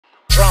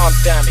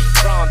dummy.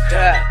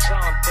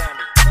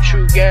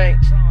 TruGang,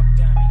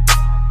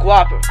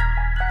 Gwopper.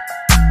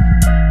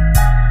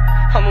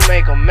 I'ma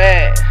make 'em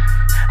mad.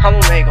 I'ma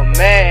make 'em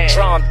mad.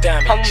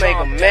 I'ma make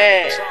 'em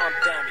mad.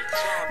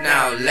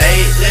 Now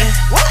lately,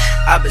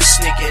 I've been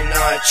sneaking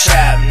on a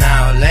trap.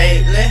 Now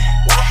lately,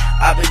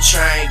 I've been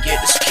trying to get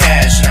this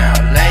cash. Now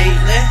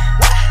lately,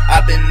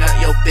 I've been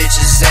up your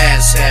bitch's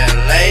ass here.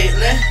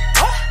 Lately,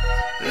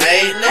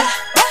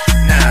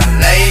 now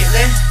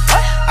lately,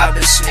 I've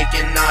been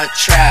sneaking on a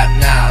trap.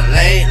 Now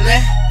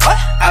lately,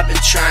 I've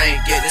been trying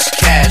to get this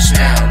cash.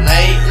 Now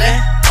lately,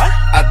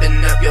 I've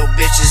been up your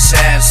bitch's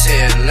ass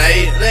here.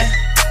 Lately,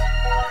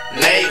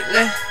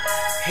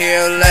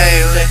 here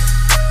lately,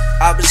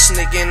 I've been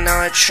sneaking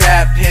on a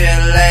trap here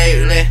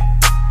lately.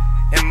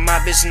 And my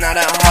bitch not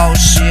a hoe,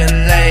 she a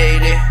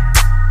lady.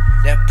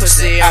 That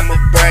pussy I'ma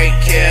break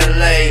here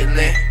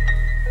lately.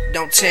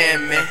 Don't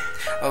tempt me.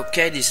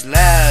 Okay, this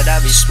loud, I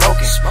be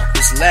smoking.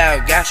 This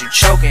loud got you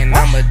choking.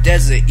 I'm a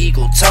desert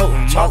eagle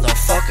toting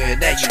motherfucker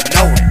that you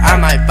knowin'. I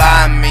might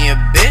buy me a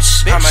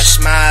bitch. I might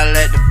smile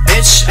at the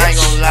bitch. I ain't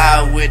gon'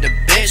 lie with the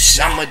bitch.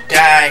 I'ma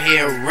die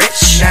here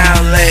rich.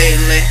 Now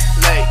lately,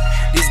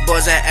 these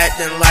boys are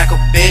acting like a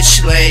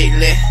bitch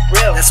lately.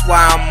 That's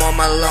why I'm on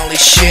my lonely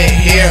shit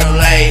here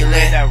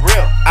lately.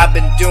 I've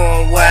been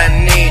doing what I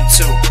need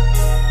to.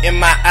 In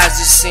my eyes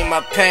you see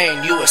my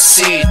pain, you a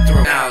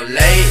see-through. Now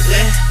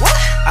lately,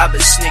 I've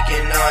been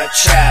sneaking on a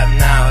trap.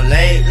 Now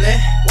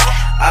lately,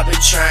 I've been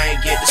trying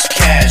to get this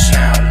cash.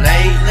 Now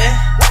lately,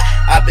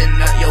 I've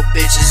been up your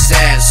bitch's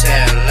ass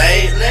here.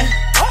 Lately,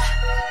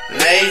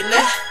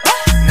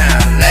 now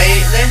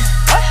lately,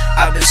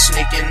 I've been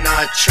sneaking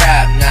on a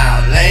trap.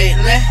 Now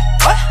lately,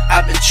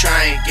 I've been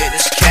trying to get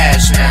this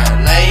cash. Now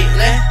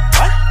lately,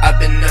 I've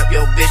been up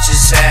your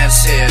bitch's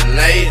ass here.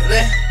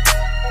 Lately,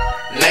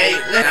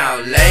 now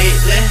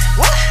lately,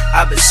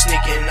 I've been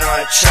sneaking on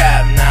a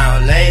trap. Now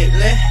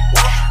lately,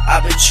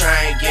 I've been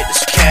trying to get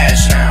this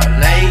cash. Now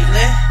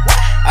lately,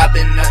 I've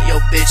been up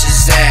your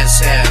bitch's ass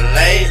here.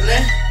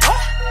 Lately,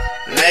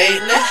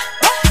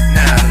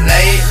 now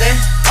lately,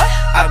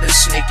 I've been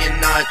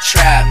sneaking on a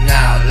trap.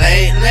 Now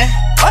lately,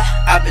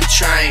 I've been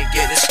trying to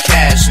get this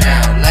cash.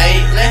 Now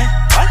lately,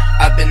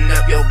 I've been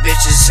up your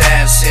bitch's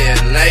ass here.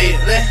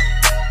 Lately,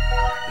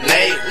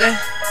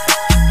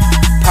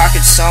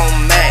 pockets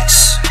on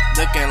max,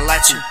 looking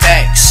like 2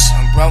 packs.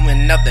 I'm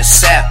rolling up the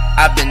sap,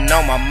 I've been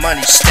on my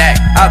money stack.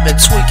 I've been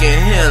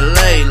tweaking here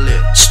lately,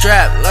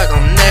 strapped like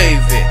I'm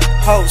Navy.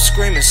 Hoes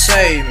screaming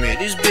save me,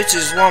 these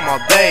bitches want my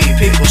baby.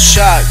 People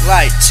shocked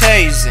like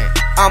tasing,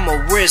 I'ma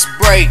risk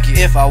break it.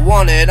 If I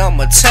want it,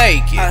 I'ma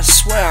take it. I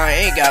swear I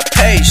ain't got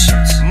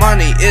patience.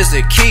 Money is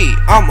the key,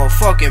 I'ma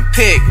fucking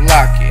pick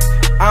lock it.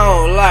 I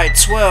don't like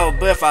 12,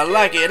 but if I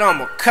like it,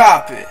 I'ma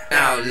cop it.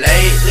 Now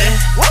lately,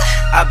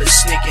 I've been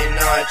sneaking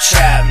on a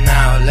trap.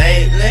 Now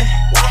lately,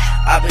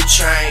 I've been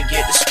trying to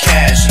get this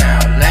cash.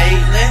 Now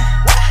lately,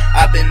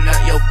 I've been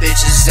up your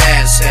bitch's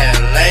ass here.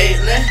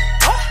 Lately,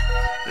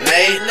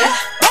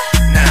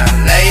 now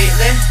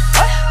lately,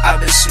 I've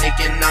been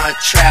sneaking on a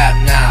trap.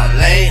 Now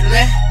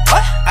lately,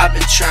 I've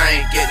been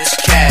trying to get this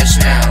cash.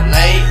 Now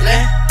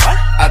lately,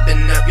 I've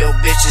been up your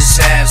bitch's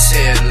ass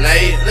here.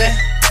 Lately,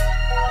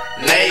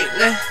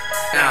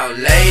 now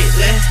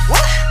lately,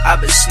 I've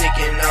been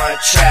sneaking on a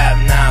trap.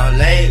 Now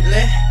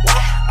lately,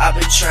 I've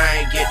been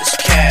trying to get this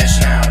cash.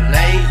 Now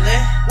lately,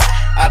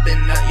 I've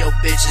been up your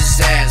bitch's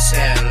ass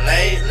here.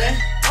 Lately,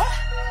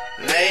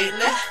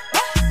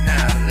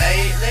 now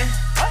lately,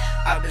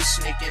 I've been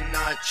sneaking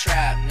on a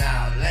trap.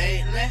 Now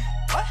lately,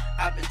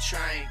 I've been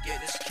trying to get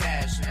this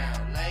cash. Now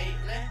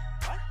lately,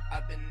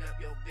 I've been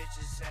up your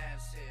bitch's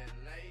ass here.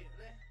 Lately.